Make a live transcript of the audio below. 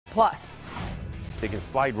Plus, They can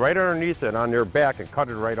slide right underneath it on their back and cut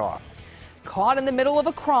it right off. caught in the middle of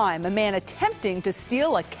a crime, a man attempting to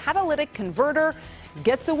steal a catalytic converter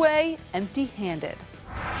gets away empty-handed.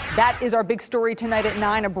 That is our big story tonight at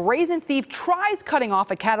 9. A brazen thief tries cutting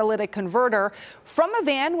off a catalytic converter from a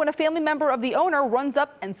van when a family member of the owner runs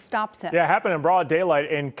up and stops him. Yeah, it happened in broad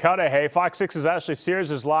daylight in Cudahy. Fox 6's Ashley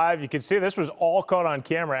Sears is live. You can see this was all caught on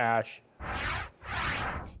camera, Ash.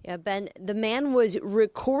 Yeah, Ben, the man was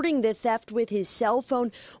recording the theft with his cell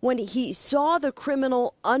phone when he saw the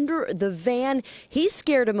criminal under the van. He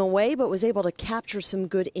scared him away, but was able to capture some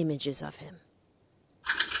good images of him.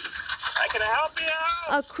 Can I help you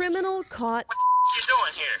out? A criminal caught What you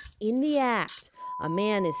doing here? in the act. A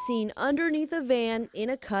man is seen underneath a van in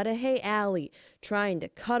a Cudahy alley trying to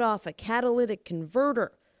cut off a catalytic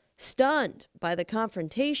converter. Stunned by the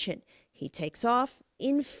confrontation, he takes off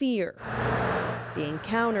in fear. The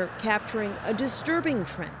encounter capturing a disturbing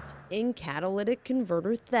trend in catalytic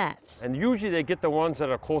converter thefts. And usually they get the ones that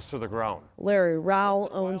are close to the ground. Larry Rowell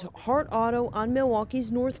owns Hart Auto on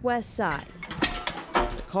Milwaukee's northwest side.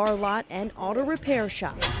 The car lot and auto repair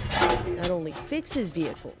shop not only fixes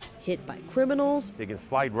vehicles hit by criminals, They can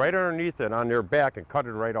slide right underneath it on their back and cut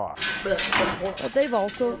it right off. but they've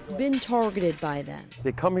also been targeted by them.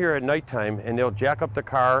 They come here at nighttime and they'll jack up the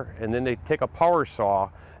car and then they take a power saw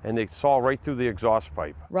and they saw right through the exhaust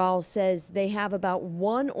pipe. Rowell says they have about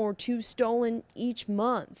 1 or 2 stolen each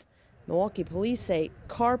month. Milwaukee police say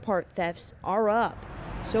car part thefts are up.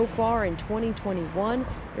 So far in 2021,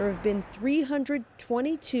 there have been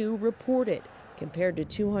 322 reported, compared to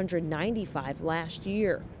 295 last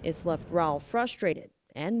year. It's left Rowell frustrated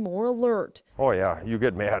and more alert. Oh yeah, you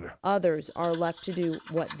get mad. Others are left to do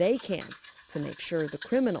what they can to make sure the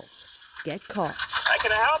criminals get caught.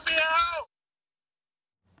 Can I help you out?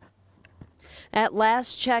 At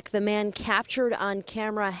last check, the man captured on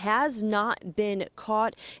camera has not been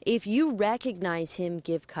caught. If you recognize him,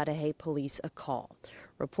 give Cudahy police a call.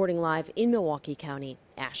 Reporting live in Milwaukee County,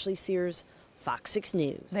 Ashley Sears, Fox 6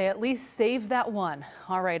 News. They at least saved that one.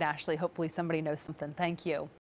 All right, Ashley, hopefully somebody knows something. Thank you.